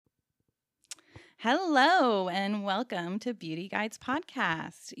Hello and welcome to Beauty Guides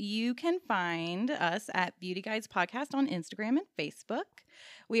Podcast. You can find us at Beauty Guides Podcast on Instagram and Facebook.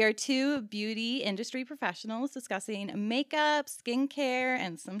 We are two beauty industry professionals discussing makeup, skincare,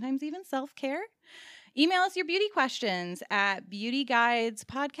 and sometimes even self-care. Email us your beauty questions at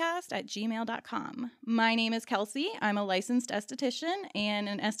beautyguidespodcast@gmail.com. My name is Kelsey. I'm a licensed esthetician and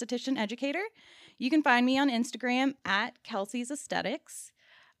an esthetician educator. You can find me on Instagram at Kelsey's Aesthetics.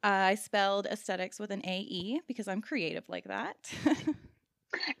 I spelled aesthetics with an A-E because I'm creative like that.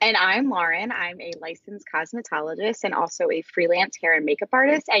 And I'm Lauren. I'm a licensed cosmetologist and also a freelance hair and makeup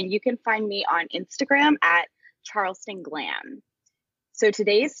artist. And you can find me on Instagram at Charleston Glam. So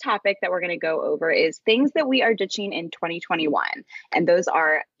today's topic that we're going to go over is things that we are ditching in 2021. And those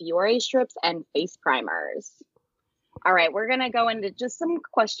are Biore strips and face primers. All right, we're going to go into just some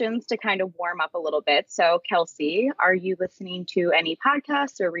questions to kind of warm up a little bit. So, Kelsey, are you listening to any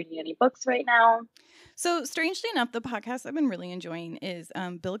podcasts or reading any books right now? So, strangely enough, the podcast I've been really enjoying is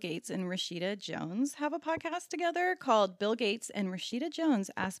Bill Gates and Rashida Jones have a podcast together called Bill Gates and Rashida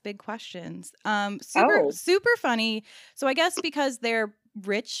Jones Ask Big Questions. Super funny. So, I guess because they're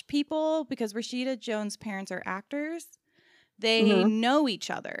rich people, because Rashida Jones' parents are actors, they know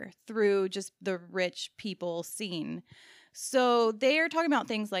each other through just the rich people scene. So they are talking about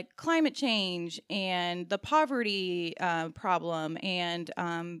things like climate change and the poverty problem and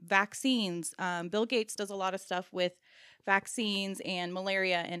vaccines. Bill Gates does a lot of stuff with vaccines and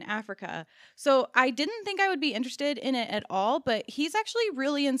malaria in Africa. So I didn't think I would be interested in it at all, but he's actually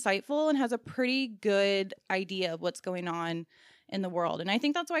really insightful and has a pretty good idea of what's going on in the world. And I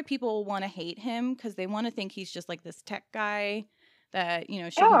think that's why people want to hate him, because they want to think he's just like this tech guy that,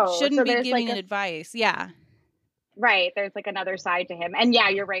 shouldn't be giving advice. Yeah. Right. There's like another side to him. And yeah,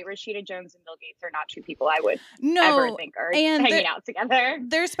 you're right. Rashida Jones and Bill Gates are not two people I would ever think are hanging out together.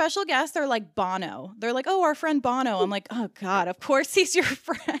 Their special guests are like Bono. They're like, oh, our friend Bono. I'm like, oh God, of course he's your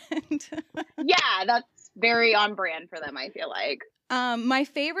friend. Yeah, that's very on brand for them, I feel like. My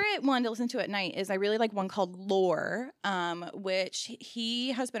favorite one to listen to at night is I really like one called Lore, which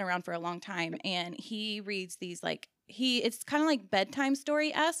he has been around for a long time, and he reads these it's kind of like bedtime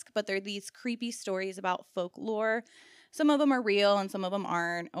story-esque, but they're these creepy stories about folklore. Some of them are real and some of them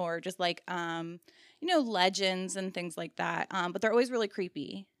aren't, or just like legends and things like that. But they're always really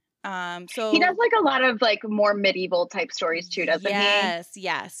creepy. So he does like a lot of like more medieval type stories too, doesn't he?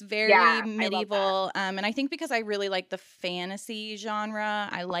 Yes. Very medieval. And I think because I really like the fantasy genre,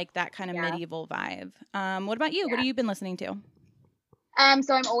 I like that kind of medieval vibe. What about you? What have you been listening to?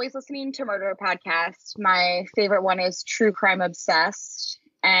 So I'm always listening to murder podcasts. My favorite one is True Crime Obsessed.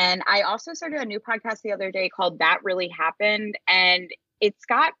 And I also started a new podcast the other day called That Really Happened. And it's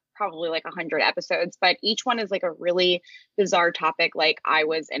got probably like 100 episodes, but each one is like a really bizarre topic. Like I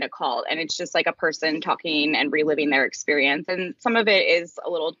was in a cult, and it's just like a person talking and reliving their experience. And some of it is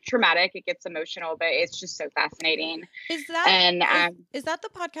a little traumatic. It gets emotional, but it's just so fascinating. Is that the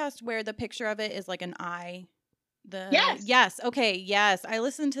podcast where the picture of it is like an eye? Yes. Okay. Yes. I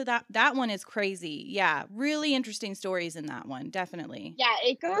listened to that. That one is crazy. Yeah. Really interesting stories in that one. Definitely. Yeah.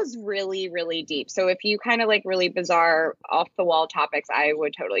 It goes really, really deep. So if you kind of like really bizarre off the wall topics, I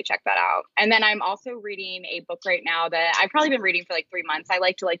would totally check that out. And then I'm also reading a book right now that I've probably been reading for like 3 months. I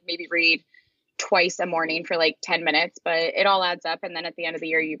like to like maybe read twice a morning for like 10 minutes, but it all adds up. And then at the end of the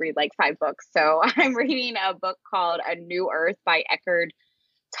year, you read like 5 books. So I'm reading a book called A New Earth by Eckhart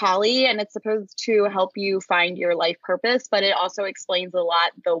Tolle, and it's supposed to help you find your life purpose, but it also explains a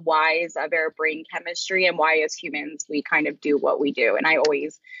lot the whys of our brain chemistry and why as humans we kind of do what we do. And I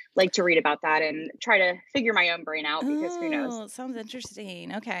always like to read about that and try to figure my own brain out, because who knows? It sounds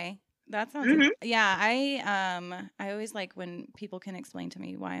interesting. Okay. That sounds yeah, I always like when people can explain to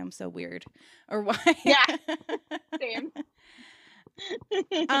me why I'm so weird or why. Yeah. Same.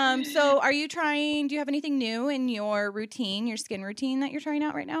 So do you have anything new in your routine, your skin routine that you're trying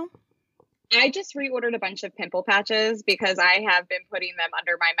out right now? I just reordered a bunch of pimple patches because I have been putting them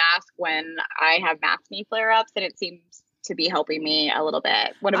under my mask when I have acne flare-ups, and it seems to be helping me a little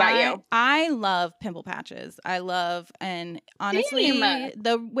bit. What about you? I love pimple patches. And honestly,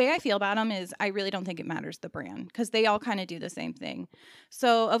 the way I feel about them is I really don't think it matters the brand, because they all kind of do the same thing.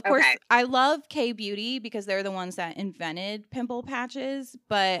 So of course I love K-Beauty because they're the ones that invented pimple patches.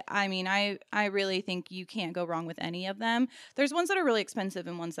 But I mean, I really think you can't go wrong with any of them. There's ones that are really expensive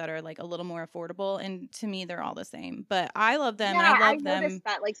and ones that are like a little more affordable. And to me, they're all the same. But I love them. Yeah, and I love them. I noticed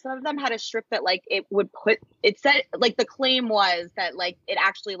that like some of them had a strip that like it would put, it said like the claim was that like it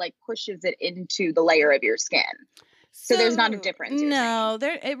actually like pushes it into the layer of your skin. So there's not a difference. No,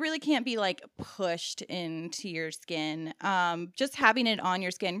 it really can't be like pushed into your skin. Just having it on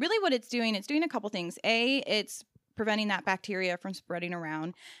your skin, really what it's doing a couple things. A, it's preventing that bacteria from spreading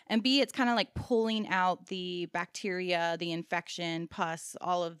around. And B, it's kind of like pulling out the bacteria, the infection, pus,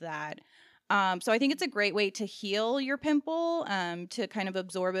 all of that. So I think it's a great way to heal your pimple, to kind of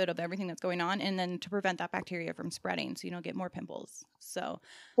absorb it of everything that's going on, and then to prevent that bacteria from spreading so you don't get more pimples. So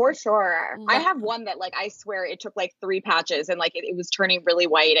for sure. I have one that like, I swear it took like 3 patches and like it was turning really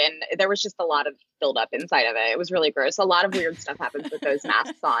white and there was just a lot of buildup inside of it. It was really gross. A lot of weird stuff happens with those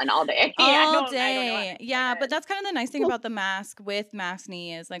masks on all day. All day. Yeah, but that's kind of the nice thing about the mask with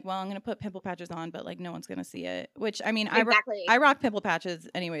Maskne is like, well, I'm going to put pimple patches on, but like no one's going to see it, which I mean, exactly. I rock pimple patches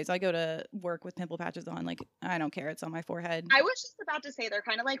anyways. I go to work with pimple patches on. Like, I don't care. It's on my forehead. I was just about to say they're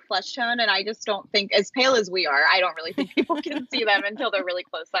kind of like flesh tone, and I just don't think, as pale as we are, I don't really think people can see them until they're really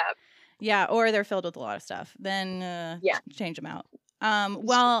close up. Yeah, or they're filled with a lot of stuff. Then change them out.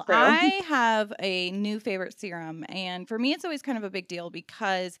 Well, I have a new favorite serum, and for me, it's always kind of a big deal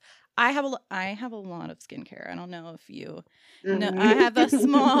because I have a lot of skincare. I don't know if you know, I have a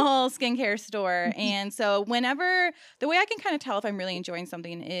small skincare store, and so the way I can kind of tell if I'm really enjoying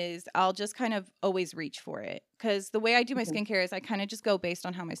something is I'll just kind of always reach for it, because the way I do my skincare is I kind of just go based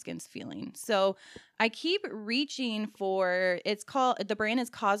on how my skin's feeling. So I keep reaching for, the brand is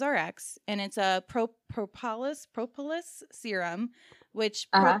CosRx, and it's a propolis serum, which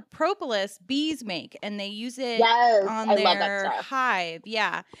propolis bees make, and they use it on their hive.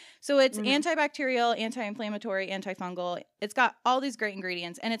 Yeah. So it's antibacterial, anti-inflammatory, antifungal. It's got all these great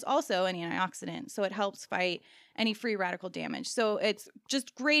ingredients, and it's also an antioxidant. So it helps fight any free radical damage. So it's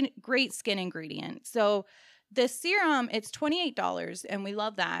just great skin ingredient. So this serum, it's $28, and we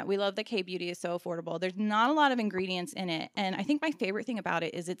love that. We love that K-Beauty is so affordable. There's not a lot of ingredients in it, and I think my favorite thing about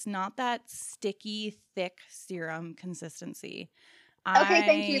it is it's not that sticky, thick serum consistency. Okay,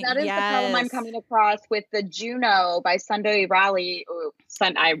 thank you. That is the problem I'm coming across with the Juno by Sunday Riley.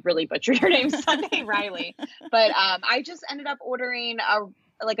 I really butchered her name, Sunday Riley. But I just ended up ordering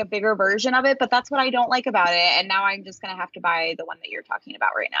a bigger version of it, but that's what I don't like about it. And now I'm just going to have to buy the one that you're talking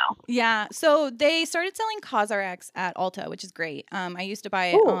about right now. Yeah. So they started selling CosRx at Ulta, which is great. I used to buy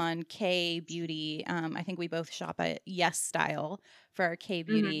it on K-Beauty. I think we both shop at Yes Style for our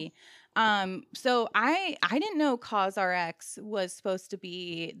K-Beauty. So I didn't know CosRx was supposed to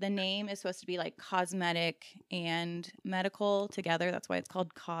be, the name is supposed to be like cosmetic and medical together. That's why it's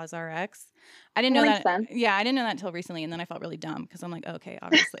called CosRx. I didn't know that. Sense. Yeah, I didn't know that until recently, and then I felt really dumb because I'm like, okay,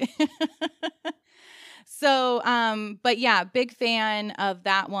 obviously. So, but yeah, big fan of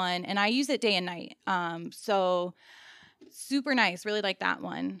that one, and I use it day and night. So super nice. Really like that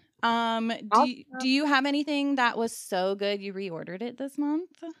one. Do you have anything that was so good you reordered it this month?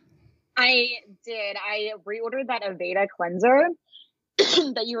 I did. I reordered that Aveda cleanser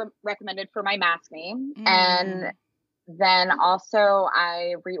that you recommended for my Maskne. And then also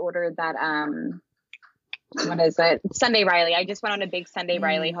I reordered that, what is it? Sunday Riley. I just went on a big Sunday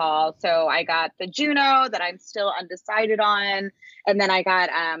Riley haul. So I got the Juno that I'm still undecided on. And then I got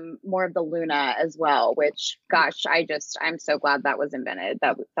more of the Luna as well, which, gosh, I'm so glad that was invented.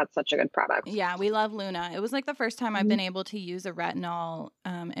 That's such a good product. Yeah, we love Luna. It was like the first time I've been able to use a retinol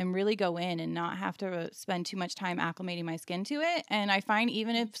and really go in and not have to spend too much time acclimating my skin to it. And I find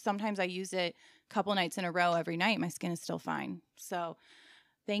even if sometimes I use it a couple nights in a row every night, my skin is still fine. So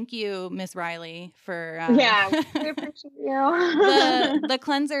thank you, Miss Riley, for we appreciate you. the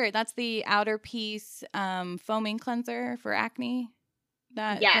cleanser. That's the outer piece foaming cleanser for acne.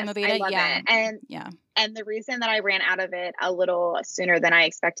 That yes, I love it. And the reason that I ran out of it a little sooner than I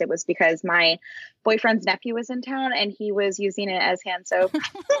expected was because my boyfriend's nephew was in town and he was using it as hand soap.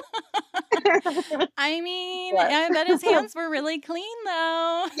 I mean, I bet his hands were really clean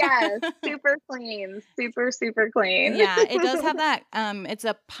though. Yes, super clean, super clean. Yeah, it does have that. It's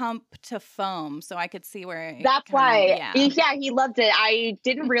a pump to foam, so I could see where. That's why. Yeah, he loved it. I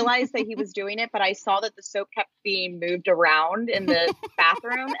didn't realize that he was doing it, but I saw that the soap kept being moved around in the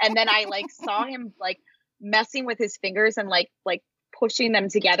bathroom, and then I saw him messing with his fingers and like pushing them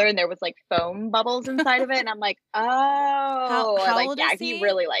together, and there was foam bubbles inside of it, and I'm like, oh, how old is he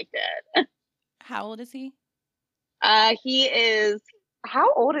really liked it. How old is he? He is.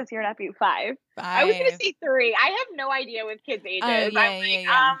 How old is your nephew? 5. I was gonna say 3. I have no idea with kids' ages.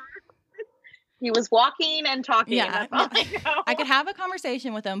 He was walking and talking. Yeah, that's all I know. I could have a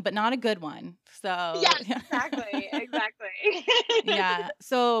conversation with him, but not a good one. So yes, exactly. Yeah.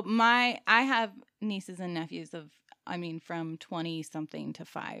 So I have nieces and nephews from 20 something to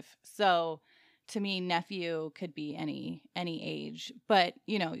 5. So to me, nephew could be any age, but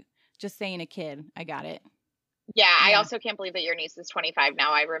just saying a kid, I got it. Yeah, I also can't believe that your niece is 25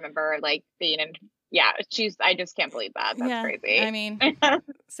 now. I remember like being in, I just can't believe that. That's crazy. I mean,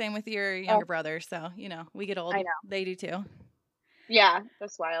 same with your younger brother. So, we get old. I know. They do too. Yeah,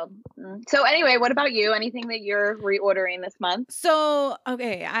 that's wild. So anyway, what about you? Anything that you're reordering this month? So,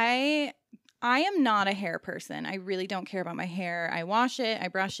 okay, I am not a hair person. I really don't care about my hair. I wash it, I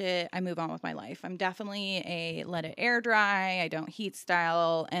brush it, I move on with my life. I'm definitely a let it air dry. I don't heat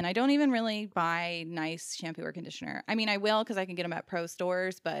style, and I don't even really buy nice shampoo or conditioner. I mean, I will because I can get them at pro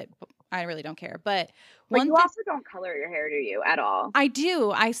stores, but I really don't care. But you also don't color your hair, do you, at all? I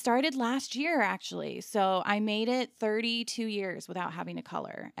do. I started last year, actually. So I made it 32 years without having to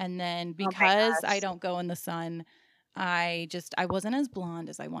color. And then because I don't go in the sun, I wasn't as blonde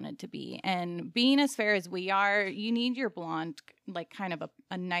as I wanted to be. And being as fair as we are, you need your blonde, like kind of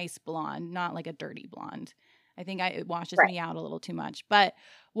a nice blonde, not like a dirty blonde. I think it washes me out a little too much. But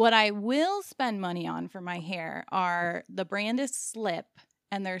what I will spend money on for my hair are the brand is Slip,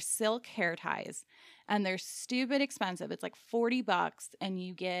 and they're silk hair ties. And they're stupid expensive. It's like $40 and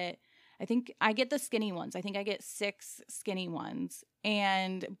you get, I think I get the skinny ones. I think I get 6 skinny ones.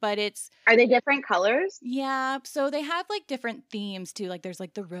 But are they different colors? Yeah. So they have like different themes too. Like there's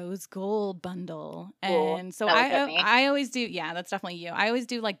like the rose gold bundle. And so I always do. Yeah, that's definitely you. I always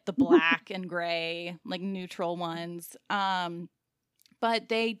do like the black and gray, like neutral ones. But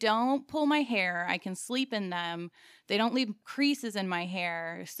they don't pull my hair. I can sleep in them. They don't leave creases in my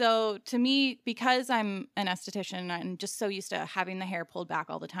hair. So to me, because I'm an esthetician, I'm just so used to having the hair pulled back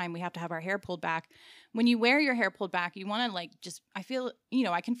all the time. We have to have our hair pulled back. When you wear your hair pulled back, you want to I feel,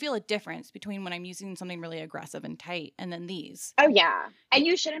 I can feel a difference between when I'm using something really aggressive and tight and then these. Oh, yeah. And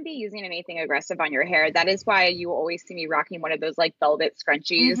you shouldn't be using anything aggressive on your hair. That is why you always see me rocking one of those like velvet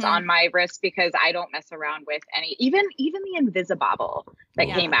scrunchies on my wrist, because I don't mess around with any, even the Invisibobble that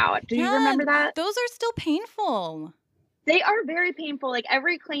came out. Do you remember that? Those are still painful. They are very painful. Like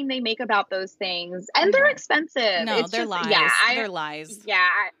every claim they make about those things, and they're expensive. No, they're lies. Yeah, they're lies.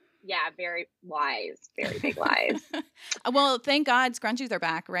 Yeah, very lies. Very big lies. Well, thank God scrunchies are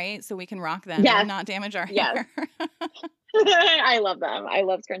back, right? So we can rock them and not damage our hair. I love them. I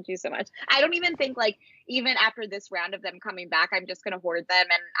love scrunchies so much. I don't even think even after this round of them coming back, I'm just going to hoard them.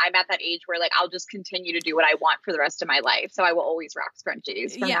 And I'm at that age where I'll just continue to do what I want for the rest of my life. So I will always rock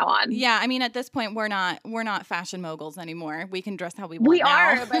scrunchies from now on. Yeah. I mean, at this point, we're not fashion moguls anymore. We can dress how we want. We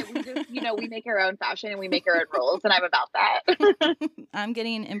are, but we just, we make our own fashion and we make our own rules. And I'm about that. I'm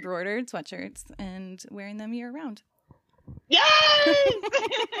getting embroidered sweatshirts and wearing them year round. Yes!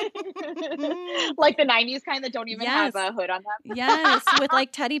 Like the 90s kind that don't even have a hood on them. Yes, with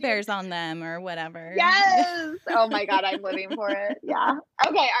like teddy bears on them or whatever. Yes! Oh my God, I'm living for it. Yeah.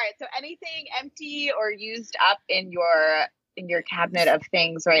 Okay, all right. So anything empty or used up in your cabinet of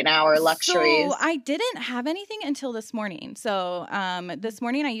things right now, or luxuries? So I didn't have anything until this morning. So this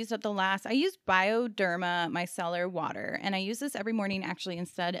morning I used up I used Bioderma micellar water, and I use this every morning actually.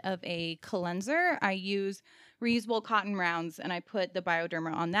 Instead of a cleanser, I use reusable cotton rounds, and I put the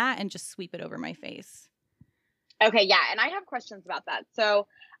Bioderma on that and just sweep it over my face. Okay, yeah, and I have questions about that. So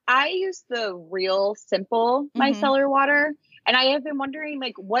I use the Real Simple micellar water, and I have been wondering,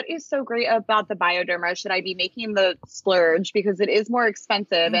 what is so great about the Bioderma? Should I be making the splurge because it is more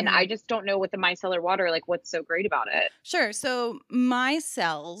expensive, and I just don't know with the micellar water, what's so great about it? Sure. So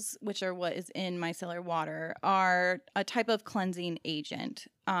micelles, which are what is in micellar water, are a type of cleansing agent.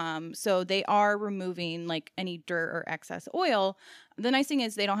 So they are removing any dirt or excess oil. The nice thing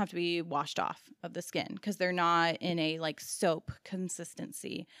is they don't have to be washed off of the skin because they're not in a soap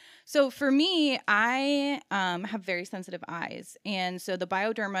consistency. So for me, I have very sensitive eyes. And so the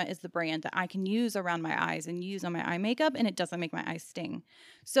Bioderma is the brand that I can use around my eyes and use on my eye makeup, and it doesn't make my eyes sting.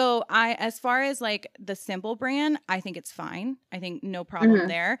 So as far as the Simple brand, I think it's fine. I think no problem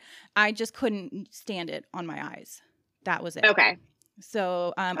there. I just couldn't stand it on my eyes. That was it. Okay.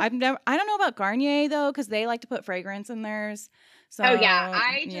 So I don't know about Garnier though, because they like to put fragrance in theirs. So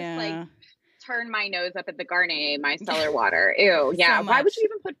I just turn my nose up at the Garnier micellar water. Ew, yeah. So why would you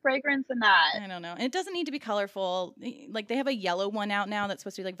even put fragrance in that? I don't know. It doesn't need to be colorful. They have a yellow one out now that's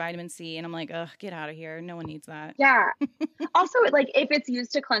supposed to be vitamin C, and I'm like, ugh, get out of here. No one needs that. Yeah. Also, if it's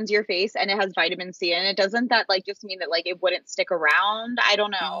used to cleanse your face and it has vitamin C in it, doesn't that just mean that it wouldn't stick around? I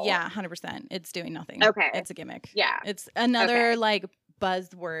don't know. Yeah, 100%. It's doing nothing. Okay. It's a gimmick. Yeah. It's another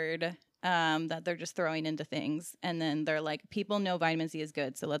buzzword that they're just throwing into things. And then they're like, people know vitamin C is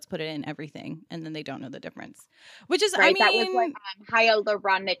good, so let's put it in everything. And then they don't know the difference, which is, right. That was what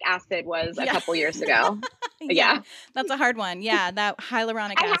hyaluronic acid was a couple years ago. Yeah. That's a hard one. Yeah, that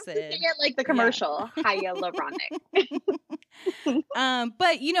hyaluronic acid. I have to say it like the commercial, hyaluronic.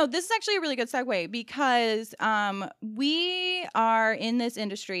 But this is actually a really good segue because we are in this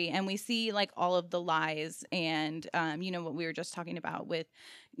industry and we see like all of the lies and what we were just talking about with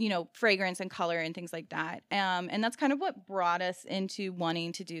fragrance and color and things like that. And that's kind of what brought us into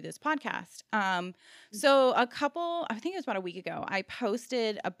wanting to do this podcast. So I think it was about a week ago, I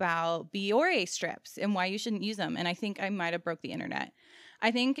posted about Biore strips and why you shouldn't use them. And I think I might have broke the internet. I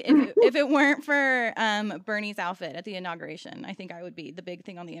think if it weren't for Bernie's outfit at the inauguration, I think I would be the big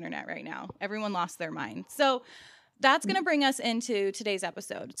thing on the internet right now. Everyone lost their mind. So that's going to bring us into today's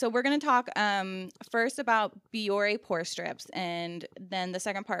episode. So we're going to talk first about Biore pore strips, and then the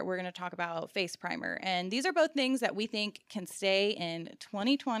second part we're going to talk about face primer. And these are both things that we think can stay in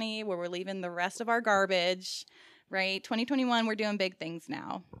 2020, where we're leaving the rest of our garbage, right? 2021, we're doing big things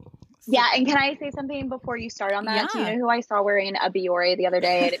now. Yeah, and can I say something before you start on that? Yeah. Do you know who I saw wearing a Biore the other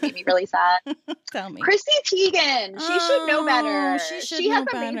day and it made me really sad? Tell me. Chrissy Teigen. She should know better. She has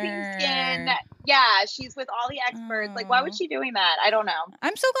amazing skin. Yeah, she's with all the experts. Like, why was she doing that? I don't know.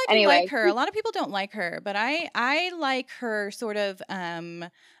 I'm so glad you like her. A lot of people don't like her, but I like her sort of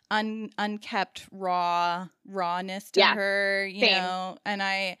unkept rawness to her, you know, and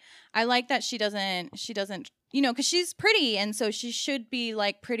I like that she doesn't because she's pretty, and so she should be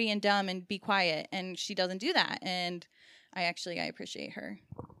like pretty and dumb and be quiet, and she doesn't do that, and I appreciate her.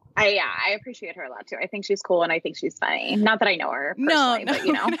 I appreciate her a lot too. I think she's cool and I think she's funny. Not that I know her personally, but I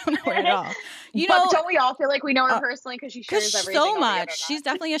don't know her at all. But don't we all feel like we know her personally because she shares everything so much? She's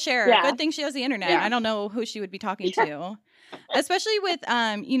definitely a sharer. Yeah. Good thing she has the internet. Yeah. I don't know who she would be talking to. Especially with,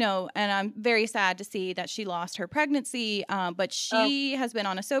 and I'm very sad to see that she lost her pregnancy, but she has been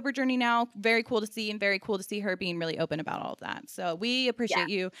on a sober journey now. Very cool to see, and very cool to see her being really open about all of that. So we appreciate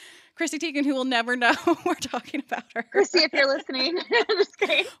you, Chrissy Teigen, who will never know we're talking about her. Chrissy, if you're listening, just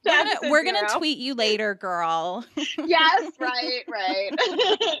kidding. We're gonna tweet you later, girl. Yes, right.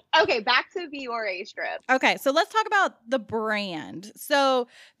 Okay, back to Biore strips. Okay, so let's talk about the brand. So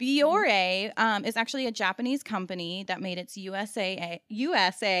Biore is actually a Japanese company that made its USA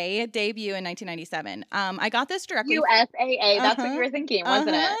debut in 1997. I got this directly. USAA, that's what you were thinking,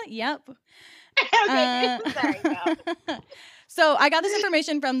 wasn't it? Yep. Okay, sorry. No. So I got this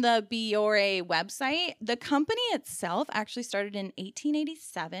information from the Biore website. The company itself actually started in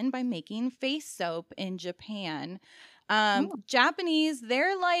 1887 by making face soap in Japan. Japanese,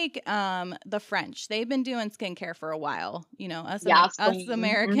 they're like the French. They've been doing skincare for a while. You know, us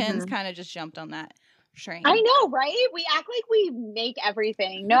Americans kind of just jumped on that train. I know, right? We act like we make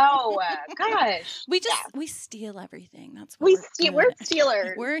everything. No, gosh. We steal everything. That's what we're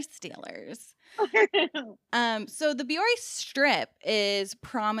stealers. We're stealers. So the Biore strip is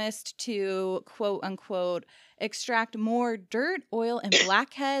promised to, quote unquote, extract more dirt, oil, and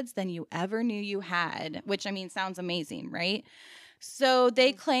blackheads than you ever knew you had, which I mean sounds amazing, right? So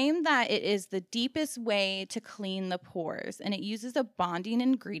they claim that it is the deepest way to clean the pores, and it uses a bonding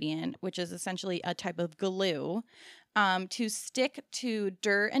ingredient, which is essentially a type of glue, to stick to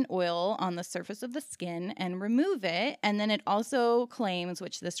dirt and oil on the surface of the skin and remove it. And then it also claims,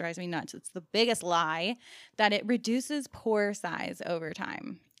 which this drives me nuts, it's the biggest lie, that it reduces pore size over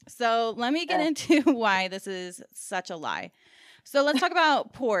time. So let me get into why this is such a lie. So let's talk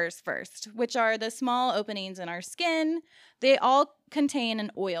about pores first, which are the small openings in our skin. They all contain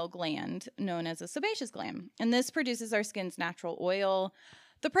an oil gland known as a sebaceous gland, and this produces our skin's natural oil.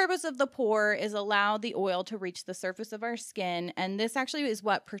 The purpose of the pore is allow the oil to reach the surface of our skin, and this actually is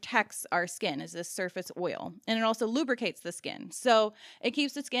what protects our skin, is this surface oil. And it also lubricates the skin. So it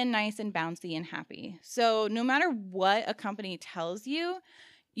keeps the skin nice and bouncy and happy. So no matter what a company tells you,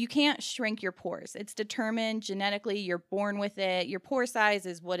 you can't shrink your pores. It's determined genetically. You're born with it. Your pore size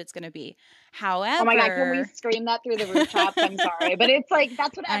is what it's going to be. However, oh my God, can we scream that through the rooftops? I'm sorry, but it's like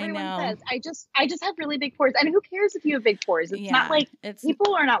that's what everyone says. I just have really big pores, and who cares if you have big pores? It's not like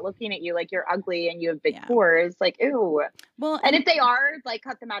people are not looking at you like you're ugly and you have big pores. Like, ew. Well, and if they are, like,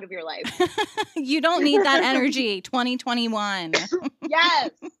 cut them out of your life. You don't need that energy. 2021. Yes.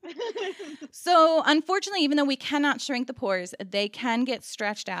 So, unfortunately, even though we cannot shrink the pores, they can get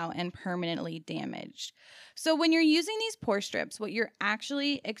stretched out and permanently damaged. So when you're using these pore strips, what you're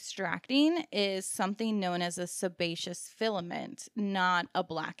actually extracting is something known as a sebaceous filament, not a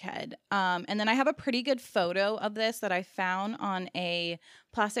blackhead. And then I have a pretty good photo of this that I found on a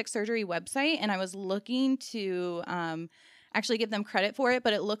plastic surgery website, and I was looking to actually give them credit for it,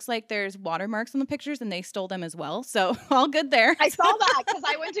 but it looks like there's watermarks on the pictures and they stole them as well. So all good there. I saw that because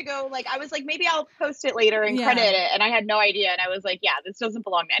I went to go, like, I was like, maybe I'll post it later and credit it. And I had no idea. And I was like, yeah, this doesn't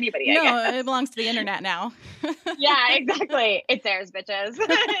belong to anybody. No, it belongs to the internet now. Yeah, exactly. It's theirs, bitches.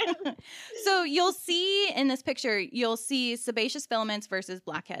 So you'll see in this picture, you'll see sebaceous filaments versus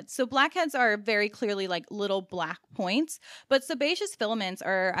blackheads. So blackheads are very clearly like little black points, but sebaceous filaments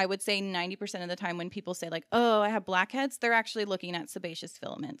are, I would say 90% of the time when people say like, oh, I have blackheads, they're actually looking at sebaceous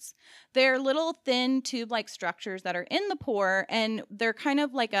filaments. They're little thin tube-like structures that are in the pore, and they're kind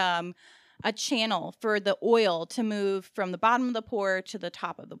of like a channel for the oil to move from the bottom of the pore to the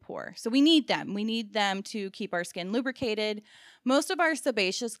top of the pore. So we need them. We need them to keep our skin lubricated. Most of our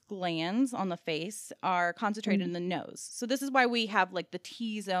sebaceous glands on the face are concentrated in the nose. So this is why we have like the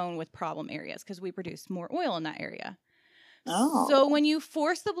T-zone with problem areas, because we produce more oil in that area. Oh. So when you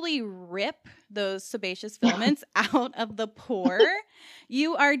forcibly rip those sebaceous filaments out of the pore,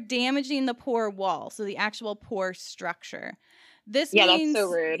 you are damaging the pore wall, so the actual pore structure. This means, that's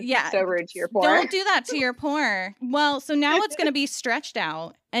so rude. Yeah, so rude to your pore. Don't do that to your pore. Well, so now it's going to be stretched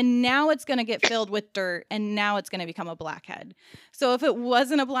out, and now it's going to get filled with dirt, and now it's going to become a blackhead. So if it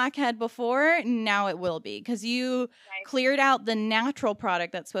wasn't a blackhead before, now it will be, because you cleared out the natural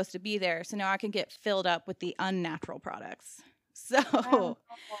product that's supposed to be there. So now I can get filled up with the unnatural products. So,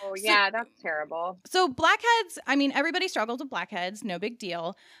 yeah, that's terrible. So blackheads, I mean, everybody struggles with blackheads, no big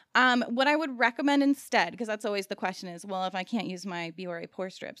deal. What I would recommend instead, because that's always the question is, well, if I can't use my Biore pore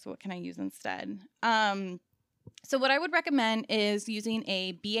strips, what can I use instead? So what I would recommend is using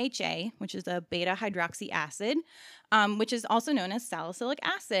a BHA, which is a beta hydroxy acid, which is also known as salicylic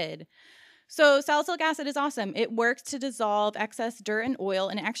acid. So salicylic acid is awesome. It works to dissolve excess dirt and oil,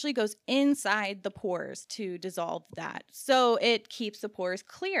 and it actually goes inside the pores to dissolve that. So it keeps the pores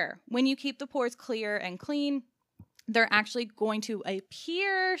clear. When you keep the pores clear and clean, they're actually going to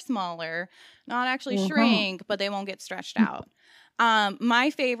appear smaller, not actually shrink, but they won't get stretched out.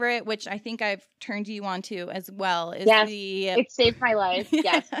 My favorite, which I think I've turned you on to as well, is it saved my life.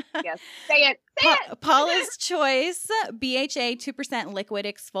 Yes. Say it. Paula's Choice BHA 2% liquid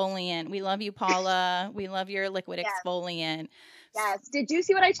exfoliant. We love you, Paula. We love your liquid exfoliant. Yes. Did you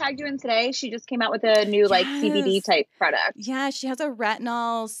see what I tagged you in today? She just came out with a new like CBD type product. Yeah, she has a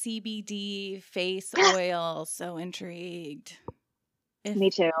retinol CBD face oil. So intrigued. Me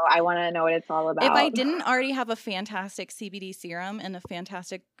too. I want to know what it's all about. If I didn't already have a fantastic CBD serum and a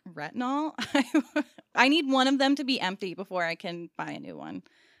fantastic retinol, I need one of them to be empty before I can buy a new one.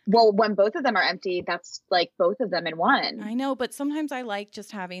 Well, when both of them are empty, that's like both of them in one. I know, but sometimes I like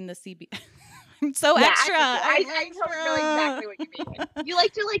just having the CBD. I'm so extra. I totally know exactly what you mean. You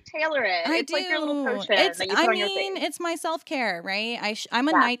like to like tailor it. It's like your little potion that you put on your face. It's my self-care, right? I'm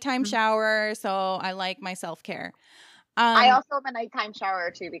a nighttime shower, so I like my self-care. I also have a nighttime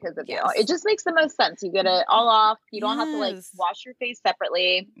shower too because of you. It just makes the most sense. You get it all off. You don't have to like wash your face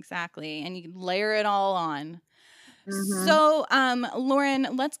separately. Exactly. And you layer it all on. So, Lauren,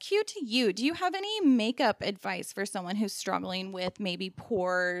 let's cue to you. Do you have any makeup advice for someone who's struggling with maybe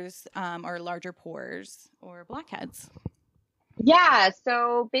pores or larger pores or blackheads? Yeah.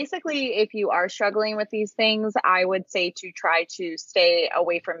 So basically, if you are struggling with these things, I would say to try to stay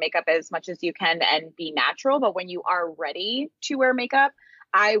away from makeup as much as you can and be natural. But when you are ready to wear makeup,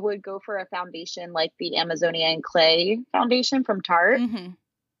 I would go for a foundation like the Amazonian Clay foundation from Tarte.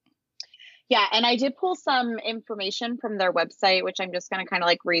 Yeah. And I did pull some information from their website, which I'm just going to kind of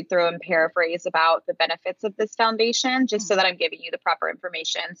like read through and paraphrase about the benefits of this foundation, just so that I'm giving you the proper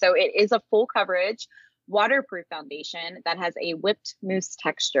information. So it is a full coverage waterproof foundation that has a whipped mousse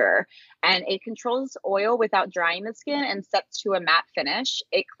texture, and it controls oil without drying the skin and sets to a matte finish.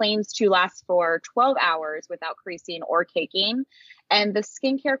 It claims to last for 12 hours without creasing or caking. And the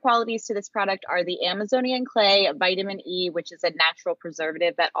skincare qualities to this product are the Amazonian Clay, vitamin E, which is a natural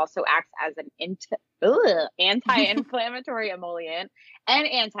preservative that also acts as an anti-inflammatory emollient and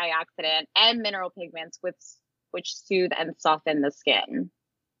antioxidant, and mineral pigments which soothe and soften the skin.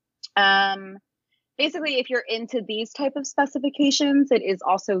 Basically, if you're into these type of specifications, it is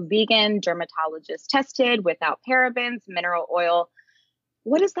also vegan, dermatologist tested, without parabens, mineral oil.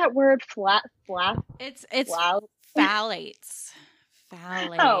 What is that word? It's phthalates.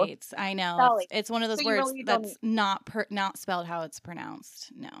 Phthalates. I know. Phthalates. It's one of those words that's not spelled how it's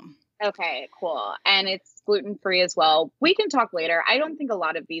pronounced. No. Okay, cool. And it's gluten-free as well. We can talk later. I don't think a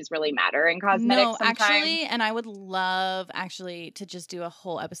lot of these really matter in cosmetics. No, actually, and I would love to just do a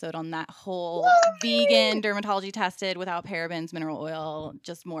whole episode on that whole vegan, dermatology tested, without parabens, mineral oil,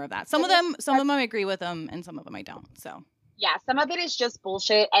 just more of that. Some of them I agree with them, and some of them I don't. So Yeah, some of it is just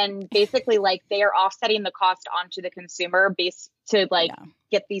bullshit, and basically like they are offsetting the cost onto the consumer based to like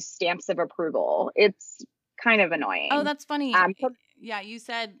get these stamps of approval. It's kind of annoying. Oh, that's funny. Yeah, you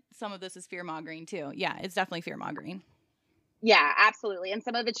said some of this is fear mongering too. Yeah, it's definitely fear mongering. Yeah, absolutely. And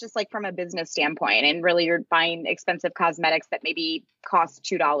some of it's just like from a business standpoint, and really you're buying expensive cosmetics that maybe cost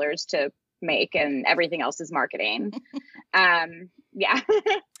 $2 to make, and everything else is marketing. Yeah.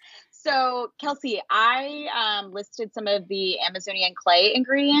 So Kelsey, I listed some of the Amazonian clay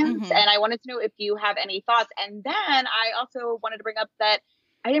ingredients, and I wanted to know if you have any thoughts. And then I also wanted to bring up that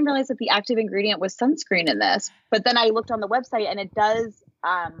I didn't realize that the active ingredient was sunscreen in this, but then I looked on the website and it does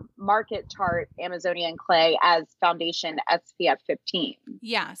market Tarte Amazonian clay as foundation SPF 15.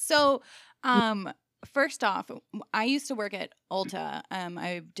 Yeah. So, first off, I used to work at Ulta.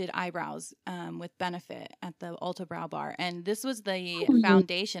 I did eyebrows with Benefit at the Ulta Brow Bar, and this was the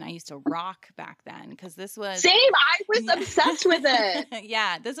foundation I used to rock back then because this was same. I was obsessed with it.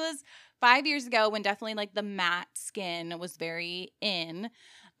 Yeah, this was 5 years ago when definitely like the matte skin was very in.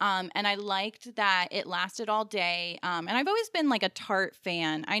 And I liked that it lasted all day. And I've always been like a Tarte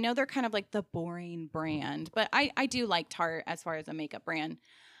fan. I know they're kind of like the boring brand, but I do like Tarte as far as a makeup brand.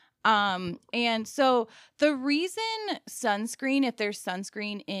 And so the reason sunscreen, if there's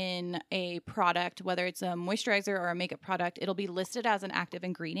sunscreen in a product, whether it's a moisturizer or a makeup product, it'll be listed as an active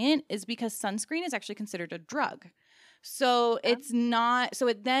ingredient is because sunscreen is actually considered a drug. So it's not, so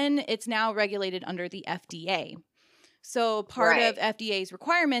it's now regulated under the FDA. So part of FDA's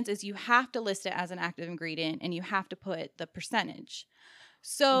requirements is you have to list it as an active ingredient and you have to put the percentage.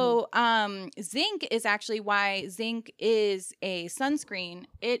 So zinc is actually why zinc is a sunscreen.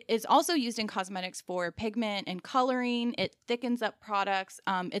 It is also used in cosmetics for pigment and coloring. It thickens up products.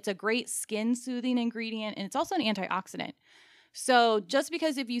 It's a great skin soothing ingredient, and it's also an antioxidant. So just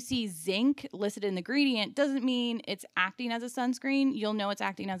because if you see zinc listed in the ingredient doesn't mean it's acting as a sunscreen. You'll know it's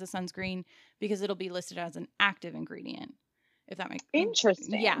acting as a sunscreen because it'll be listed as an active ingredient, if that makes sense.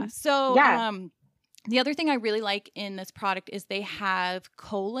 Interesting. Yeah. So the other thing I really like in this product is they have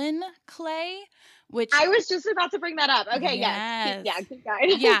colon clay, which I was just about to bring that up. Okay, yes. Keep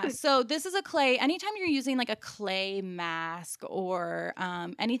going. Yeah, so this is a clay. Anytime you're using like a clay mask or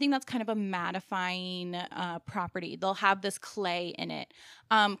anything that's kind of a mattifying property, they'll have this clay in it.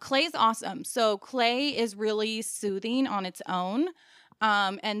 Clay is awesome. So clay is really soothing on its own.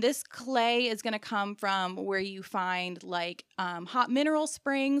 And this clay is going to come from where you find like hot mineral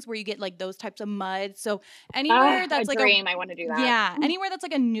springs where you get like those types of mud. So anywhere that's like I want to do that. Yeah, anywhere that's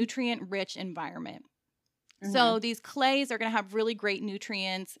like a nutrient rich environment. So these clays are going to have really great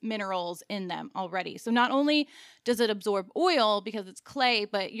nutrients, minerals in them already. So not only does it absorb oil because it's clay,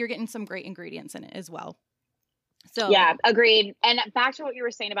 but you're getting some great ingredients in it as well. So yeah, agreed. And back to what you were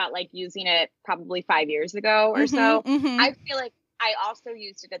saying about like using it probably 5 years ago or so, I feel like I also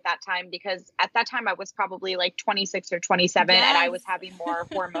used it at that time because at that time I was probably like 26 or 27 and I was having more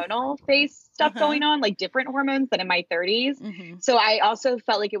hormonal face stuff going on, like different hormones than in my 30s. So I also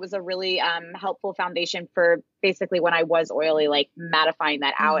felt like it was a really helpful foundation for basically when I was oily, like mattifying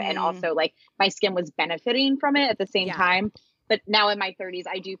that out. And also like my skin was benefiting from it at the same time. But now in my 30s,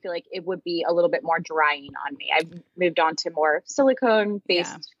 I do feel like it would be a little bit more drying on me. I've moved on to more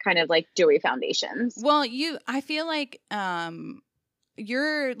silicone-based kind of like dewy foundations. Well, I feel like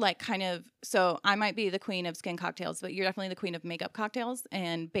you're like kind of, so I might be the queen of skin cocktails, but you're definitely the queen of makeup cocktails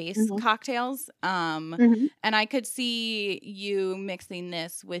and base cocktails. And I could see you mixing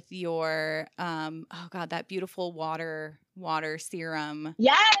this with your, oh God, that beautiful water serum.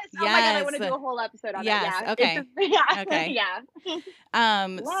 Yes. Oh my God, I want to do a whole episode on it. Yeah. Okay. Okay.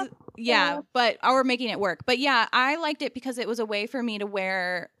 But we're making it work. But yeah, I liked it because it was a way for me to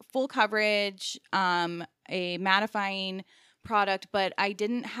wear full coverage, a mattifying product, but I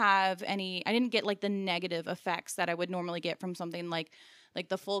didn't get like the negative effects that I would normally get from something like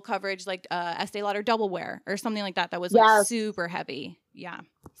the full coverage, like Estee Lauder Double Wear or something like that was like super heavy. Yeah.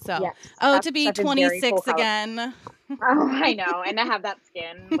 So, to be 26 again. Oh, I know. And to have that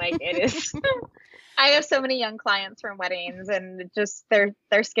skin, like it is. I have so many young clients from weddings and just their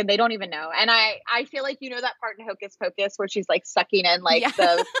skin, they don't even know. And I feel like, that part in Hocus Pocus where she's like sucking in like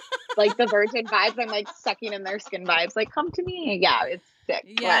the like the virgin vibes. I'm like sucking in their skin vibes. Like, come to me. Yeah, it's sick.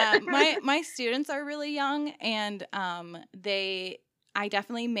 Yeah. my students are really young and I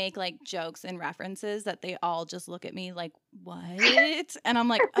definitely make like jokes and references that they all just look at me like, what? And I'm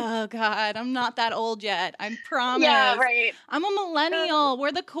like, oh God, I'm not that old yet. I promise. Yeah, right. I'm a millennial.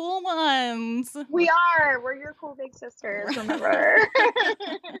 We're the cool ones. We are. We're your cool big sisters, remember?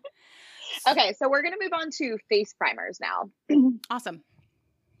 Okay, so we're going to move on to face primers now. Awesome.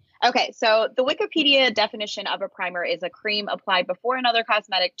 Okay, so the Wikipedia definition of a primer is a cream applied before another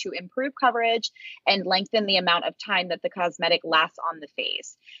cosmetic to improve coverage and lengthen the amount of time that the cosmetic lasts on the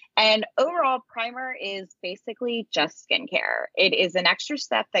face. And overall, primer is basically just skincare. It is an extra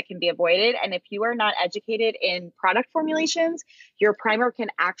step that can be avoided. And if you are not educated in product formulations, your primer can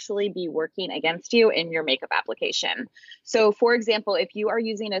actually be working against you in your makeup application. So, for example, if you are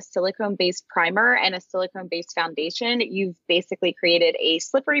using a silicone-based primer and a silicone-based foundation, you've basically created a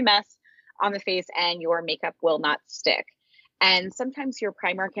slippery mess on the face and your makeup will not stick. And sometimes your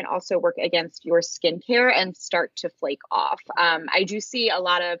primer can also work against your skincare and start to flake off. I do see a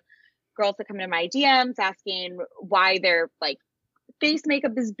lot of girls that come into my DMs asking why their like face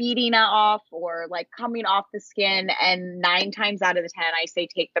makeup is beating off or like coming off the skin. And 9 times out of the 10, I say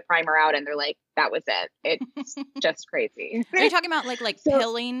take the primer out, and they're like, "That was it. It's just crazy." Are you talking about like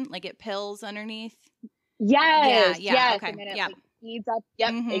pilling, like it pills underneath? Yes. Yeah. Yes. Okay. And then it yeah. like speeds up.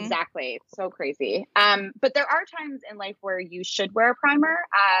 Yep. Exactly. It's so crazy. But there are times in life where you should wear a primer.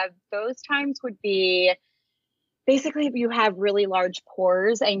 Those times would be basically if you have really large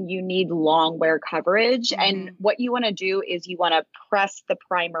pores and you need long wear coverage. And what you want to do is you want to press the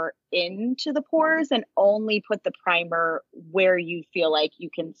primer into the pores and only put the primer where you feel like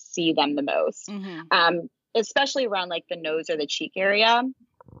you can see them the most. Especially around like the nose or the cheek area.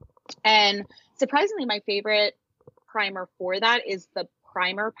 And surprisingly, my favorite primer for that is the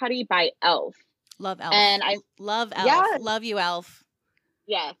Primer Putty by e.l.f. Love e.l.f. And I love e.l.f. Yeah. Love you, e.l.f.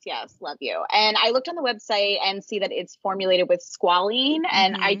 Yes, love you. And I looked on the website and see that it's formulated with squalene.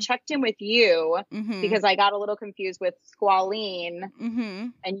 And I checked in with you because I got a little confused with squalene.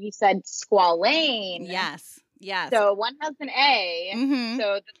 And you said squalane. Yes. So one has an A.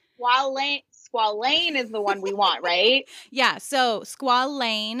 So the squalane is the one we want, right? Yeah. So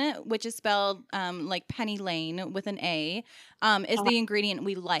squalane, which is spelled like penny lane with an A, is the ingredient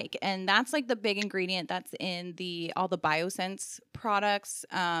we like. And that's like the big ingredient that's in all the Biosense products.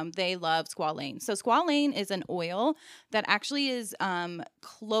 They love squalane. So squalane is an oil that actually is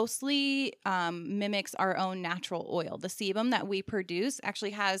closely mimics our own natural oil. The sebum that we produce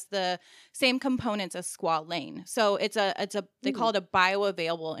actually has the same components as squalane. So they call it a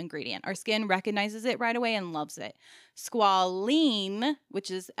bioavailable ingredient. Our skin recognizes it right away and loves it. Squalene, which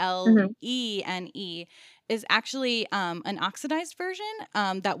is Lene, is actually an oxidized version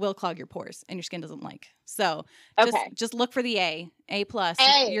that will clog your pores and your skin doesn't like. So just look for the A plus.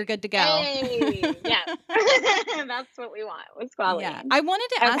 You're good to go. Yeah, that's what we want with squalene. Yeah. I wanted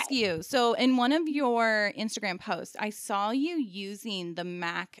to ask you. So in one of your Instagram posts, I saw you using the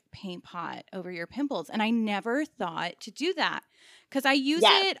MAC paint pot over your pimples, and I never thought to do that because I use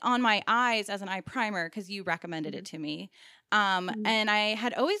it on my eyes as an eye primer because you recommended it to me. And I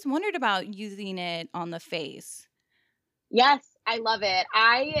had always wondered about using it on the face. Yes, I love it.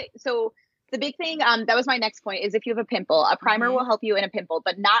 So the big thing, that was my next point, is if you have a pimple, a primer will help you in a pimple,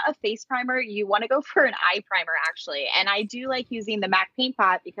 but not a face primer. You want to go for an eye primer, actually. And I do like using the MAC paint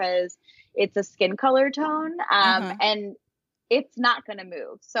pot because it's a skin color tone, and it's not going to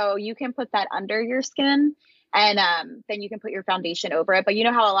move. So you can put that under your skin. And then you can put your foundation over it. But you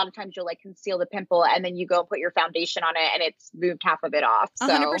know how a lot of times you'll like conceal the pimple and then you go and put your foundation on it and it's moved half of it off. So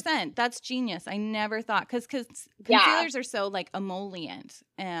 100%. That's genius. I never thought because concealers are so like emollient.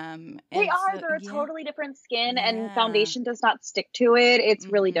 They are. They're a totally different skin and foundation does not stick to it. It's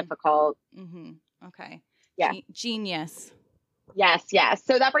really difficult. Okay. Yeah. Genius. Yes.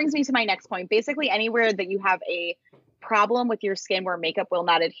 So that brings me to my next point. Basically, anywhere that you have a problem with your skin where makeup will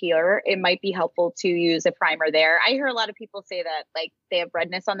not adhere, it might be helpful to use a primer there. I hear a lot of people say that like they have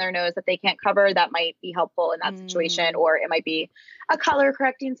redness on their nose that they can't cover. That might be helpful in that situation, or it might be a color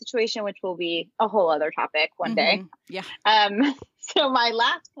correcting situation, which will be a whole other topic one day. Yeah. So my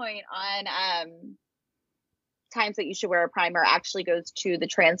last point on times that you should wear a primer actually goes to the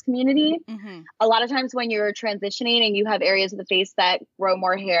trans community. A lot of times when you're transitioning and you have areas of the face that grow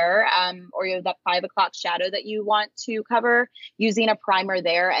more hair, or you have that 5 o'clock shadow that you want to cover, using a primer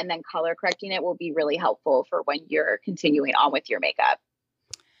there and then color correcting it will be really helpful for when you're continuing on with your makeup.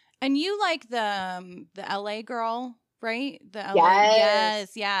 And you like the LA girl, right? The LA,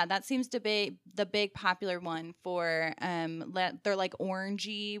 yes, yeah. That seems to be the big popular one for they're like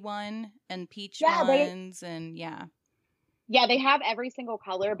orangey one and peach ones, Yeah, they have every single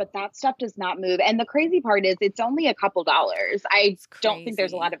color, but that stuff does not move. And the crazy part is it's only a couple dollars. I don't think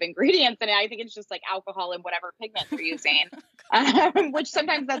there's a lot of ingredients in it. I think it's just like alcohol and whatever pigment they're using, which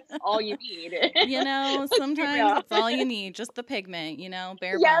sometimes that's all you need. You know, sometimes that's all you need. Just the pigment, you know,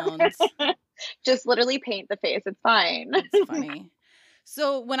 bare bones. Just literally paint the face. It's fine. It's funny.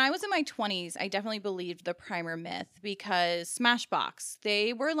 So when I was in my 20s, I definitely believed the primer myth because Smashbox,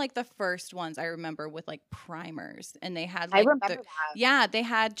 they were like the first ones I remember with like primers, and they had like I remember that. Yeah, they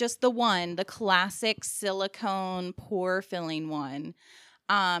had just the classic silicone pore filling one.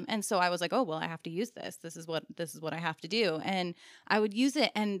 And so I was like, oh, well, I have to use this. This is what I have to do. And I would use it.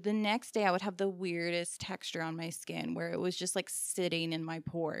 And the next day I would have the weirdest texture on my skin where it was just like sitting in my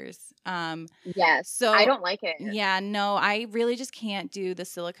pores. Yes. So I don't like it. Yeah, no, I really just can't do the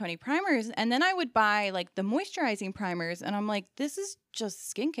silicone primers. And then I would buy like the moisturizing primers. And I'm like, this is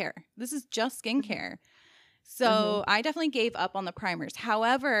just skincare. This is just skincare. So I definitely gave up on the primers.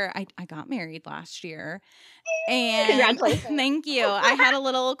 However, I got married last year. And congratulations. Thank you. I had a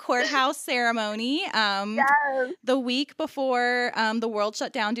little courthouse ceremony yes. the week before the world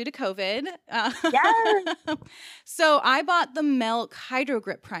shut down due to COVID. Yes. So I bought the Milk Hydro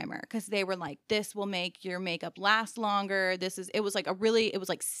Grip Primer because they were like, this will make your makeup last longer. It was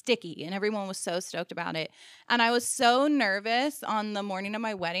like sticky, and everyone was so stoked about it. And I was so nervous on the morning of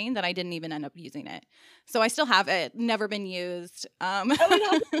my wedding that I didn't even end up using it. So I still have it, never been used. Oh, it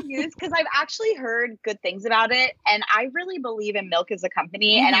hasn't been used because I've actually heard good things about it. And I really believe in Milk as a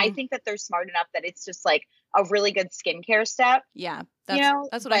company. And I think that they're smart enough that it's just like a really good skincare step. Yeah,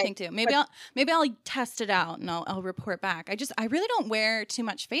 that's what I think too. Maybe I'll test it out and I'll report back. I really don't wear too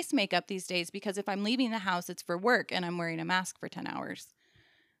much face makeup these days because if I'm leaving the house, it's for work and I'm wearing a mask for 10 hours.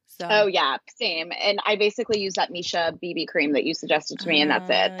 So. Oh yeah, same. And I basically use that Misha BB cream that you suggested to me, and that's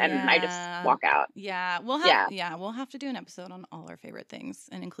it. And I just walk out. Yeah, we'll have to do an episode on all our favorite things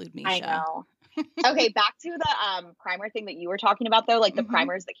and include Misha. I know. Okay, back to the primer thing that you were talking about though, like the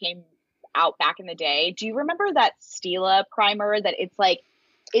primers that came out back in the day. Do you remember that Stila primer that it's like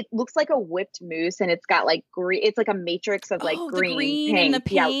it looks like a whipped mousse and it's got like green, it's like a matrix of like green and the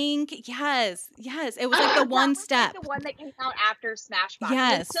pink. Yeah. Yes. It was like the one step. Like the one that came out after Smashbox.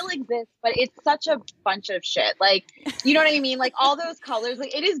 Yes. It still exists, but it's such a bunch of shit. Like, you know what I mean? Like all those colors,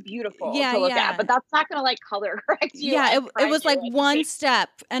 like it is beautiful to look at, but that's not gonna like color correct you. Yeah, it was like one step,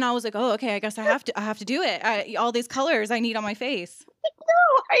 and I was like, oh, okay, I guess I have to do it. All these colors I need on my face.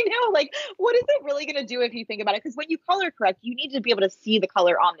 No, I know. Like, what is it really going to do if you think about it? Because when you color correct, you need to be able to see the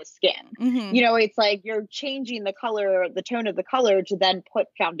color on the skin. You know, it's like you're changing the color, the tone of the color to then put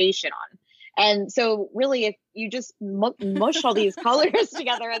foundation on. And so really, if you just mush all these colors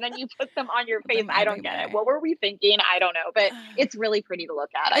together and then you put them on your face, I don't get it. What were we thinking? I don't know. But it's really pretty to look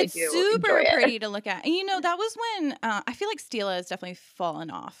at. It's super pretty to look at. And you know, that was when I feel like Stila has definitely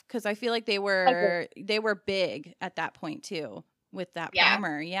fallen off because I feel like they were big at that point too. With that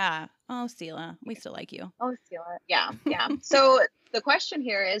primer. Yeah. Oh, Stila, we still like you. Oh, Stila. Yeah. Yeah. So the question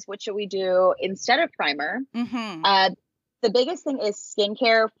here is, what should we do instead of primer? The biggest thing is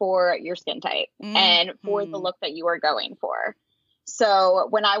skincare for your skin type and for the look that you are going for. So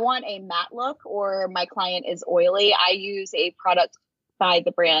when I want a matte look or my client is oily, I use a product by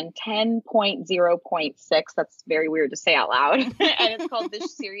the brand 10.0.6. That's very weird to say out loud. And it's called the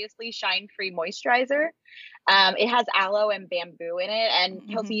Seriously Shine Free Moisturizer. It has aloe and bamboo in it. And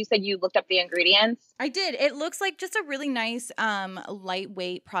Kelsey, you said you looked up the ingredients. I did. It looks like just a really nice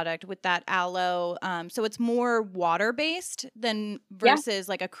lightweight product with that aloe. So it's more water-based than versus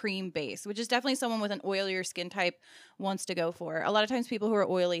like a cream base, which is definitely someone with an oilier skin type wants to go for. A lot of times people who are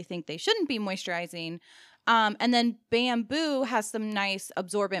oily think they shouldn't be moisturizing. And then bamboo has some nice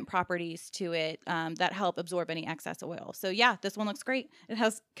absorbent properties to it that help absorb any excess oil. So yeah, this one looks great. It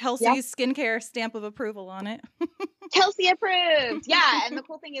has Kelsey's skincare stamp of approval on it. Kelsey approved. Yeah. And the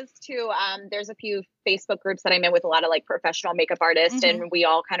cool thing is too, there's a few Facebook groups that I'm in with a lot of like professional makeup artists, and we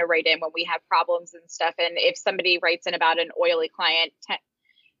all kind of write in when we have problems and stuff. And if somebody writes in about an oily client,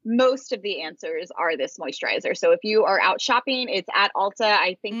 most of the answers are this moisturizer. So if you are out shopping, it's at Ulta.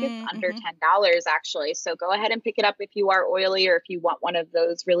 I think it's under $10 actually. So go ahead and pick it up if you are oily or if you want one of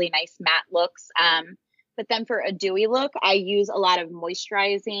those really nice matte looks. But then for a dewy look, I use a lot of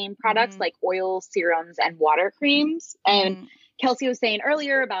moisturizing products like oil, serums, and water creams. And Kelsey was saying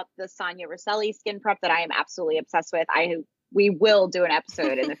earlier about the Sonia Rosselli skin prep that I am absolutely obsessed with. We will do an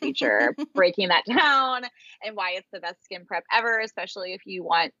episode in the future breaking that down and why it's the best skin prep ever, especially if you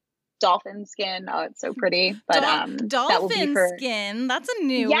want dolphin skin. Oh, it's so pretty. But dolphin skin, that's a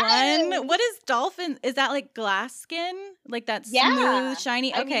new one. What is dolphin? Is that like glass skin? Like that smooth,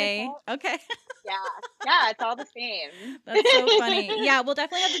 shiny? Okay. Okay. Yeah, it's all the same. That's so funny. Yeah, we'll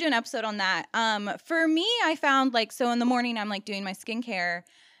definitely have to do an episode on that. For me, I found like, so in the morning I'm like doing my skincare.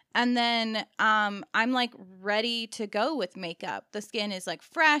 And then I'm like ready to go with makeup. The skin is like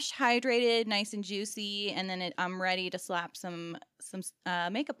fresh, hydrated, nice and juicy, and then I'm ready to slap some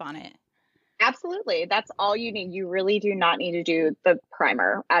makeup on it. Absolutely. That's all you need. You really do not need to do the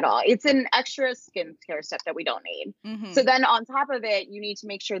primer at all. It's an extra skincare step that we don't need. Mm-hmm. So then on top of it, you need to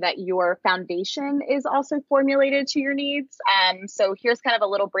make sure that your foundation is also formulated to your needs. So here's kind of a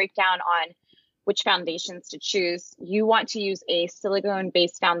little breakdown on which foundations to choose. You want to use a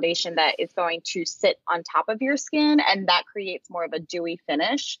silicone-based foundation that is going to sit on top of your skin, and that creates more of a dewy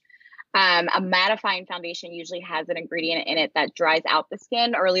finish. A mattifying foundation usually has an ingredient in it that dries out the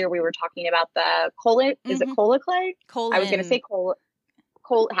skin. Earlier, we were talking about the choline. Is it Colaclay? Colon. I was going to say choline.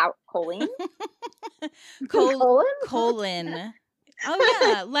 Colon. Oh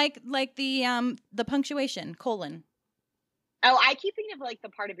yeah, like the punctuation, colon. Oh, I keep thinking of like the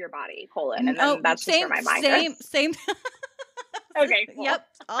part of your body, colon, and then that's just where my mind goes. Same. Okay, cool. Yep,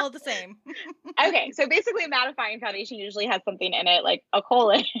 all the same. Okay, so basically a mattifying foundation usually has something in it like a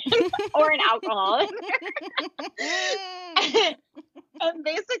colon or an alcohol. And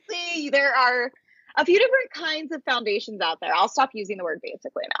basically there are a few different kinds of foundations out there. I'll stop using the word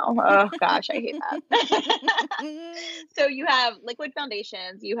basically now. Oh gosh, I hate that. So you have liquid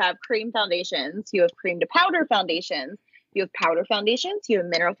foundations, you have cream foundations, you have cream to powder foundations. You have powder foundations, you have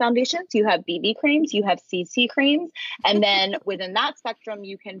mineral foundations, you have BB creams, you have CC creams. And then within that spectrum,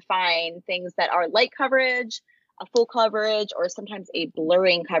 you can find things that are light coverage, a full coverage, or sometimes a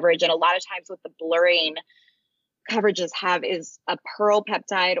blurring coverage. And a lot of times what the blurring coverages have is a pearl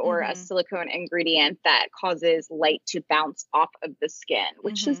peptide or a silicone ingredient that causes light to bounce off of the skin,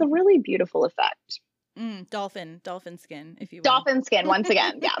 which is a really beautiful effect. Dolphin skin, if you will. Dolphin skin, once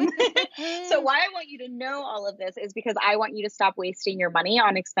again, yeah. So why I want you to know all of this is because I want you to stop wasting your money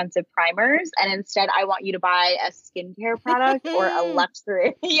on expensive primers, and instead I want you to buy a skincare product or a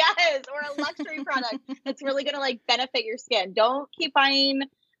luxury, or a luxury product that's really going to like benefit your skin. Don't keep buying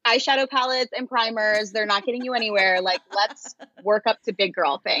eyeshadow palettes and primers. They're not getting you anywhere. Like, let's work up to big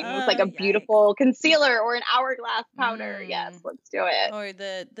girl things, like a beautiful concealer or an hourglass powder. Yes, let's do it. Or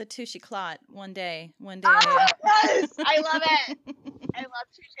the Touche Eclat one day. Oh, yes, I love it. I love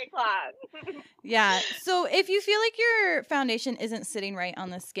Touche Eclat. Yeah. So if you feel like your foundation isn't sitting right on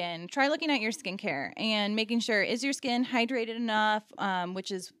the skin, try looking at your skincare and making sure, is your skin hydrated enough,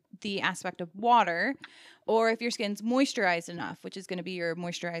 which is the aspect of water, or if your skin's moisturized enough, which is going to be your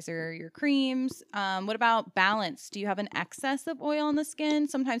moisturizer, your creams. What about balance? Do you have an excess of oil on the skin?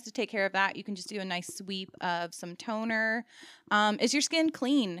 Sometimes to take care of that, you can just do a nice sweep of some toner. Is your skin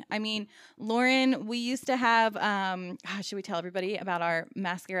clean? I mean, Lauren, we used to have, should we tell everybody about our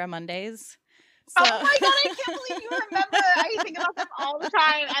Mascara Mondays? So. Oh my God, I can't believe you remember. I think about them all the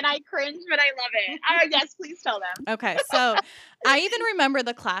time and I cringe, but I love it. Yes, please tell them. Okay, so I even remember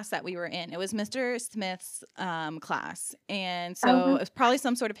the class that we were in. It was Mr. Smith's class. And so it was probably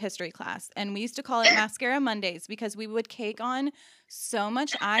some sort of history class. And we used to call it Mascara Mondays because we would cake on so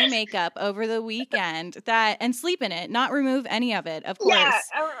much eye makeup over the weekend and sleep in it, not remove any of it, of course,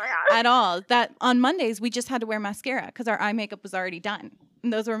 at all. That on Mondays, we just had to wear mascara because our eye makeup was already done.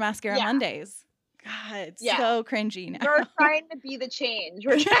 And those were Mascara Mondays. God, it's so cringy now. We're trying to be the change.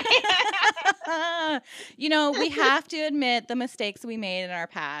 We're trying. We have to admit the mistakes we made in our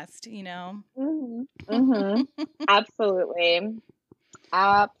past, Absolutely.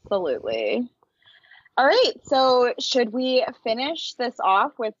 Absolutely. All right. So should we finish this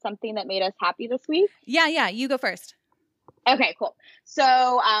off with something that made us happy this week? Yeah. You go first. Okay, cool.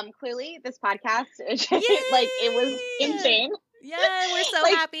 So clearly this podcast, it was insane. Yeah, we're so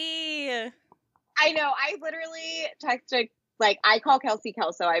happy. I know. I literally texted, I call Kelsey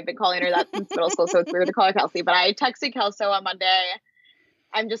Kelso. I've been calling her that since middle school, so it's weird to call her Kelsey. But I texted Kelso on Monday.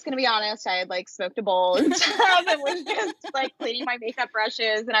 I'm just going to be honest. I had, smoked a bowl and stuff and was just, cleaning my makeup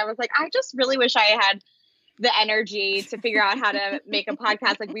brushes. And I was like, I just really wish I had the energy to figure out how to make a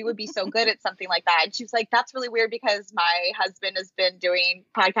podcast. We would be so good at something like that. And she was like, that's really weird because my husband has been doing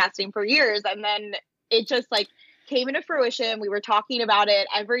podcasting for years. And then it just, came into fruition. We were talking about it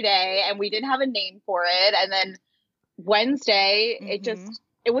every day and we didn't have a name for it. And then Wednesday,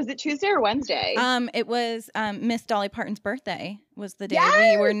 was it Tuesday or Wednesday? It was Miss Dolly Parton's birthday was the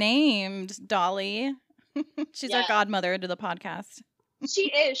day we were named Dolly. She's our godmother to the podcast. She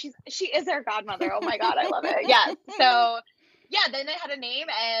is. She is our godmother. Oh my God, I love it. Yes. So then it had a name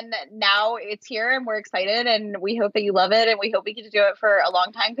and now it's here and we're excited and we hope that you love it and we hope we get to do it for a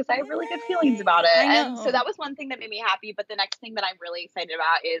long time because I have really good feelings about it. And so that was one thing that made me happy. But the next thing that I'm really excited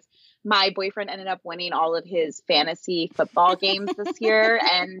about is my boyfriend ended up winning all of his fantasy football games this year.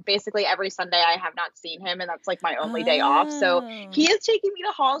 And basically every Sunday I have not seen him and that's my only day off. So he is taking me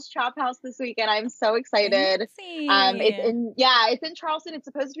to Hall's Chop House this weekend. I'm so excited. It's in Charleston. It's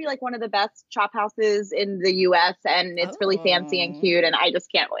supposed to be one of the best chop houses in the US and it's really fancy. fancy and cute, and I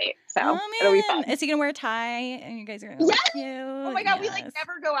just can't wait. So it'll be fun. Is he gonna wear a tie? And you guys are gonna yes! cute. Oh my God, we like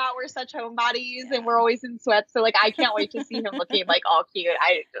never go out. We're such homebodies, and we're always in sweats. So like, I can't wait to see him looking like all cute.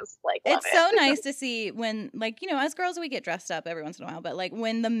 I just like love it's so nice to see when, like, you know, as girls we get dressed up every once in a while, but like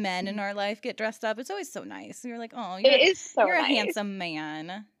when the men in our life get dressed up, it's always so nice. You're like, oh, you're a handsome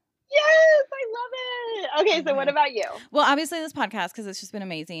man. Yes, I love it. Okay, so what about you? Well, obviously this podcast, because it's just been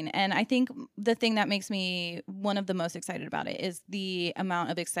amazing. And I think the thing that makes me one of the most excited about it is the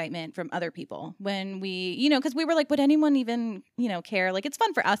amount of excitement from other people. When we, you know, because we were like, would anyone even, you know, care? Like, it's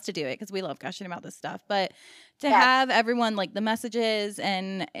fun for us to do it because we love gushing about this stuff. But to have everyone, like, the messages,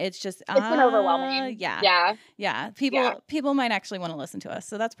 and it's just, it's been overwhelming. Yeah. People might actually want to listen to us.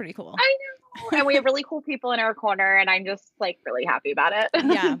 So that's pretty cool. I know. And we have really cool people in our corner, and I'm just like really happy about it.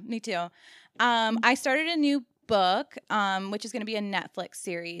 Yeah, me too. I started a new book, which is going to be a Netflix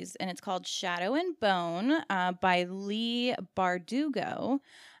series, and it's called Shadow and Bone by Lee Bardugo.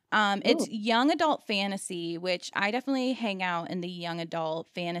 It's young adult fantasy, which I definitely hang out in the young adult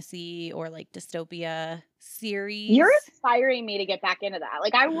fantasy or like dystopia series. You're inspiring me to get back into that.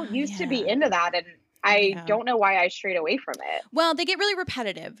 Like, I used to be into that, and I don't know why I strayed away from it. Well, they get really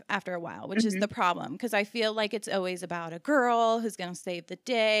repetitive after a while, which is the problem, because I feel like it's always about a girl who's going to save the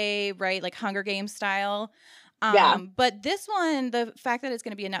day, right? Like Hunger Games style. But this one, the fact that it's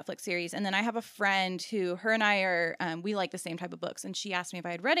going to be a Netflix series, and then I have a friend who, her and I are, we like the same type of books, and she asked me if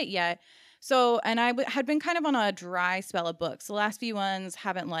I had read it yet. So, and I had been kind of on a dry spell of books. The last few ones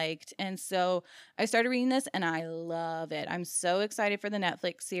haven't liked. And so I started reading this and I love it. I'm so excited for the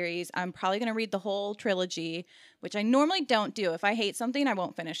Netflix series. I'm probably going to read the whole trilogy, which I normally don't do. If I hate something, I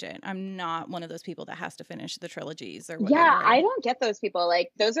won't finish it. I'm not one of those people that has to finish the trilogies or whatever. Yeah, I don't get those people.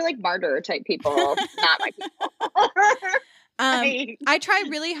 Like, those are like martyr type people, not my people. I try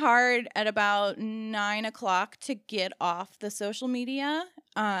really hard at about 9 o'clock to get off the social media.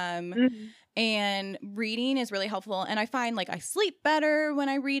 And reading is really helpful. And I find like I sleep better when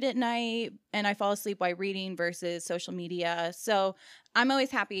I read at night, and I fall asleep while reading versus social media. So I'm always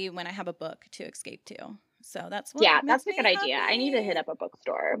happy when I have a book to escape to. So that's what that's a good idea. I need to hit up a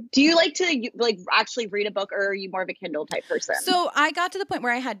bookstore. Do you like to like actually read a book, or are you more of a Kindle type person? So I got to the point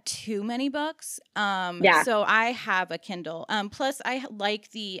where I had too many books. So I have a Kindle. Plus I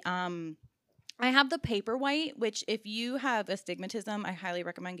like the I have the Paperwhite, which if you have astigmatism, I highly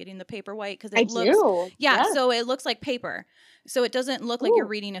recommend getting the Paperwhite because it looks so it looks like paper. So it doesn't look like you're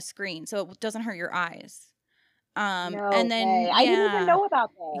reading a screen. So it doesn't hurt your eyes. And then I didn't even know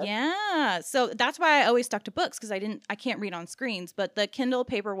about this. Yeah. So that's why I always stuck to books, because I can't read on screens, but the Kindle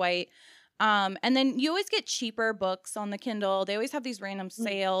Paperwhite. And then you always get cheaper books on the Kindle. They always have these random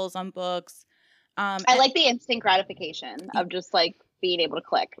sales on books. I like the instant gratification of just like being able to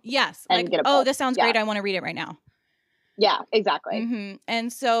click. Yes. Like, oh, this sounds great. I want to read it right now. Yeah, exactly.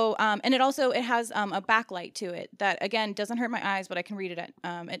 And so, and it has a backlight to it that, again, doesn't hurt my eyes, but I can read it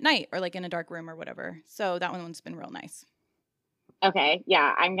at night or like in a dark room or whatever. So that one's been real nice. Okay.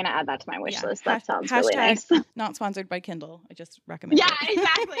 Yeah. I'm going to add that to my wish list. That sounds really nice. Not sponsored by Kindle. I just recommend it. Yeah,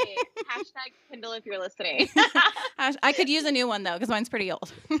 exactly. Hashtag Kindle if you're listening. I could use a new one though, because mine's pretty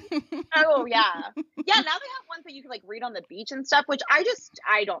old. Oh yeah. Yeah. Now they have ones that you can like read on the beach and stuff, which I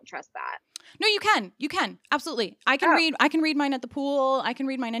don't trust that. No, you can. Absolutely. I can read mine at the pool. I can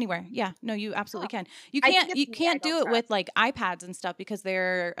read mine anywhere. Yeah. No, you absolutely can. You can't do it with like iPads and stuff because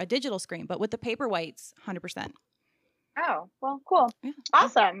they're a digital screen, but with the Paperwhites, 100%. Oh, well, cool. Yeah.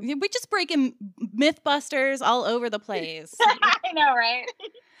 Awesome. We just breaking Mythbusters all over the place. I know, right?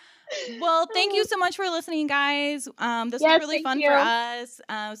 Well, thank you so much for listening, guys. This was really fun for us.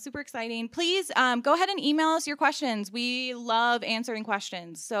 Super exciting. Please go ahead and email us your questions. We love answering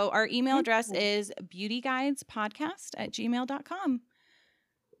questions. So our email address is beautyguidespodcast@gmail.com.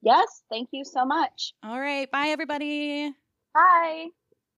 Yes. Thank you so much. All right. Bye, everybody. Bye.